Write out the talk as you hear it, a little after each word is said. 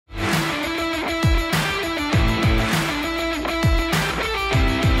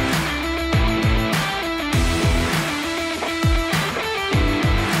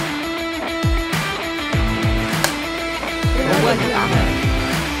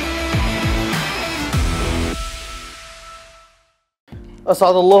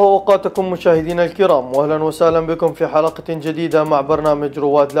أسعد الله أوقاتكم مشاهدينا الكرام، وأهلا وسهلا بكم في حلقة جديدة مع برنامج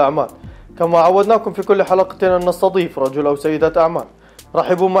رواد الأعمال. كما عودناكم في كل حلقة أن نستضيف رجل أو سيدة أعمال.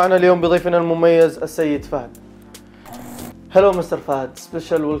 رحبوا معنا اليوم بضيفنا المميز السيد فهد. Hello Mr. Fahad,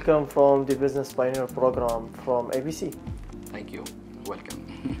 special welcome from the Business Pioneer program from ABC. Thank you, welcome.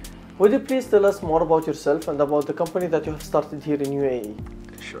 Would you please tell us more about yourself and about the company that you have started here in UAE?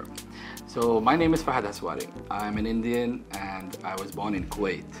 Sure. So my name is Fahad Haswari. I'm an Indian and I was born in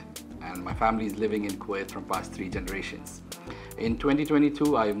Kuwait, and my family is living in Kuwait from past 3 generations. In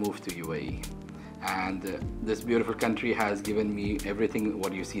 2022 I moved to UAE, and this beautiful country has given me everything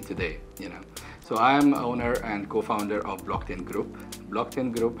what you see today, So I am owner and co-founder of Block10 Group. Block10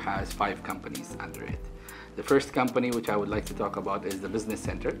 Group has 5 companies under it. The first company which I would like to talk about is the business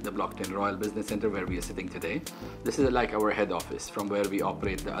center, the Block10 Royal Business Center, where we are sitting today. This is like our head office from where we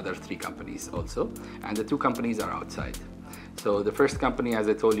operate the other 3 companies also, and the 2 companies are outside. So the first company, as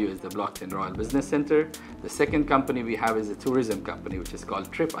I told you, is the Block10 Royal Business Center. The second company we have is a tourism company, which is called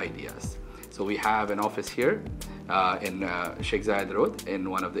Trip Ideas. So we have an office here in Sheikh Zayed Road in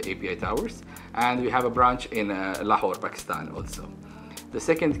one of the API towers, and we have a branch in Lahore, Pakistan also.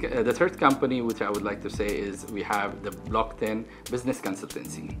 The third company which I would like to say is we have the Block10 Business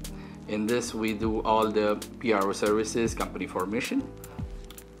Consultancy. In this we do all the PRO services, company formation.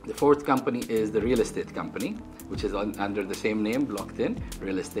 The fourth company is the real estate company, which is under the same name, Block10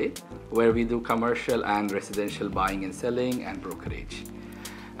 Real Estate, where we do commercial and residential buying and selling and brokerage.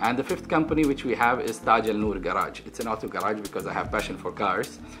 And the fifth company which we have is Taj Al Noor Garage. It's an auto garage because I have passion for cars.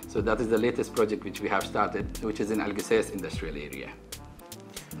 So that is the latest project which we have started, which is in Al Qusais industrial area.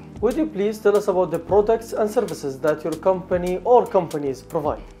 Would you please tell us about the products and services that your company or companies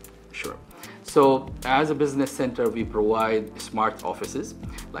provide? Sure. So as a business center, we provide smart offices.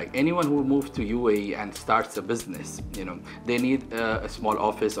 Like anyone who moves to UAE and starts a business, they need a small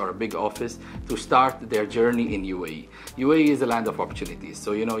office or a big office to start their journey in UAE. UAE is a land of opportunities.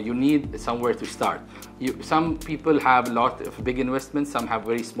 So, you need somewhere to start. Some people have a lot of big investments, some have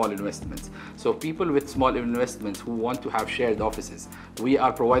very small investments. So people with small investments who want to have shared offices, we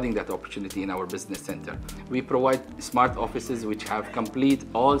are providing that opportunity in our business center. We provide smart offices which have complete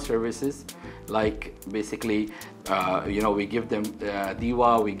all services, like basically, we give them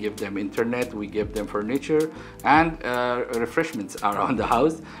diwa, we give them internet, we give them furniture and refreshments around the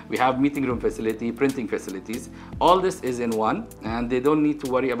house. We have meeting room facility, printing facilities. All this is in one, and they don't need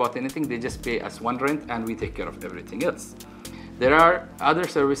to worry about anything. They just pay us one rent and we take care of everything else. There are other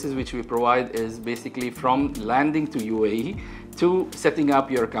services which we provide is basically from landing to UAE to setting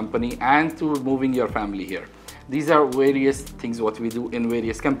up your company and to moving your family here. These are various things what we do in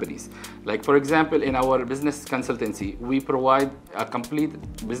various companies. Like for example, in our business consultancy, we provide a complete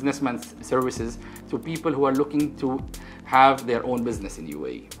businessman services to people who are looking to have their own business in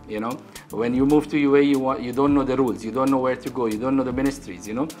UAE. When you move to UAE, you don't know the rules, you don't know where to go, you don't know the ministries,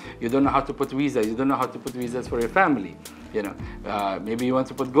 you don't know how to put visas, you don't know how to put visas for your family. Maybe you want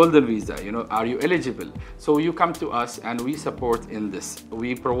to put golden visa, are you eligible? So you come to us and we support in this.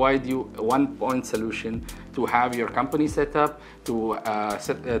 We provide you a one-point solution to have your company set up, to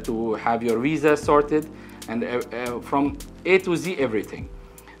have your visa sorted, and from A to Z everything.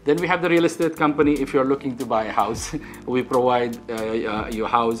 Then we have the real estate company. If you're looking to buy a house, we provide your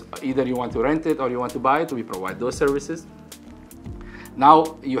house. Either you want to rent it or you want to buy it, we provide those services.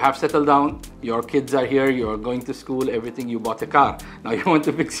 Now you have settled down, your kids are here, you're going to school, everything, you bought a car. Now you want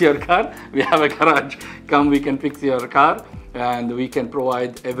to fix your car, we have a garage. Come, we can fix your car, and we can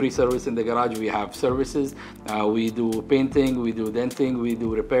provide every service in the garage. We have services, we do painting, we do denting, we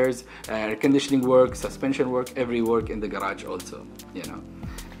do repairs, air conditioning work, suspension work, every work in the garage also,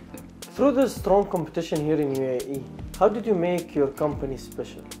 Through the strong competition here in UAE, how did you make your company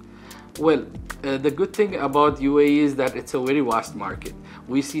special? Well, the good thing about UAE is that it's a very vast market.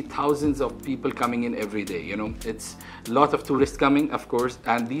 We see thousands of people coming in every day. It's a lot of tourists coming, of course,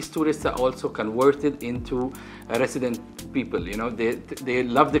 and these tourists are also converted into resident people. They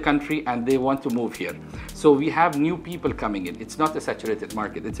love the country and they want to move here. So we have new people coming in. It's not a saturated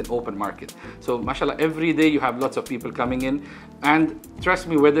market, it's an open market. So mashallah, every day you have lots of people coming in, and trust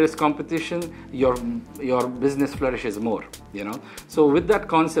me, where there is competition, your business flourishes more. So with that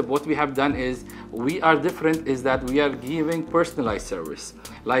concept, what we have done is we are different, is that we are giving personalized service.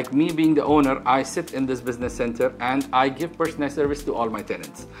 Like me being the owner, I sit in this business center and I give personalized service to all my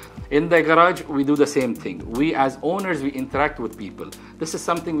tenants. In the garage, we do the same thing. We as owners, we interact with people. This is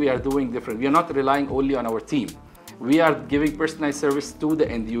something we are doing different. We are not relying only on our team. We are giving personalized service to the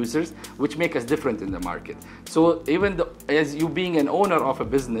end users, which make us different in the market. So even as you being an owner of a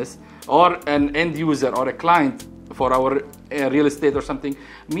business or an end user or a client for our real estate or something.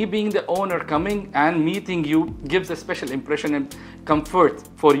 Me being the owner, coming and meeting you gives a special impression and comfort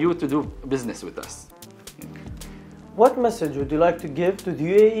for you to do business with us. What message would you like to give to the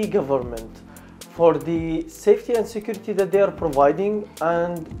UAE government for the safety and security that they are providing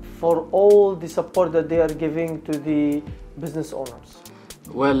and for all the support that they are giving to the business owners?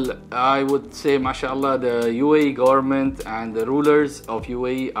 Well, I would say, mashallah, the UAE government and the rulers of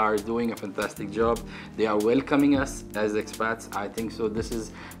UAE are doing a fantastic job. They are welcoming us as expats. I think so.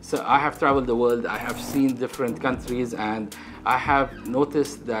 So I have traveled the world. I have seen different countries, and I have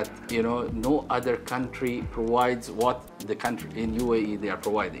noticed that, you know, no other country provides what the country in UAE they are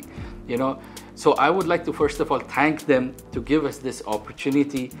providing, you know. So I would like to first of all thank them to give us this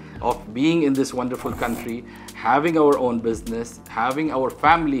opportunity of being in this wonderful country, having our own business, having our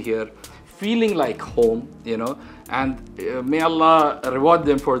family here, feeling like home, you know, and may Allah reward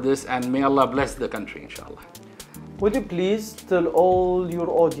them for this, and may Allah bless the country, inshallah. Would you please tell all your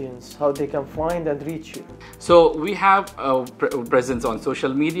audience how they can find and reach you? So we have a presence on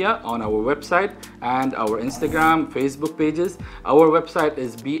social media, on our website and our Instagram, Facebook pages. Our website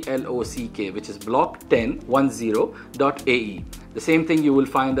is BLOCK, which is block1010.ae. The same thing, you will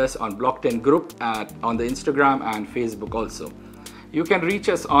find us on Block 10 Group on the Instagram and Facebook also. You can reach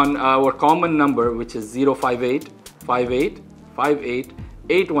us on our common number, which is 058 58 58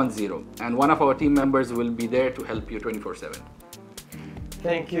 810, and one of our team members will be there to help you 24/7.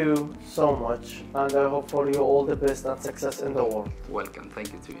 Thank you so much, and I hope for you all the best and success in the world. Welcome.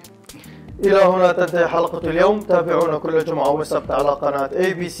 Thank you to you. إلى هنا تنتهي حلقة اليوم. تابعونا كل جمعة وسبت على قناة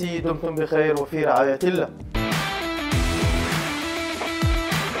ABC. دمتم بخير وفي رعاية الله.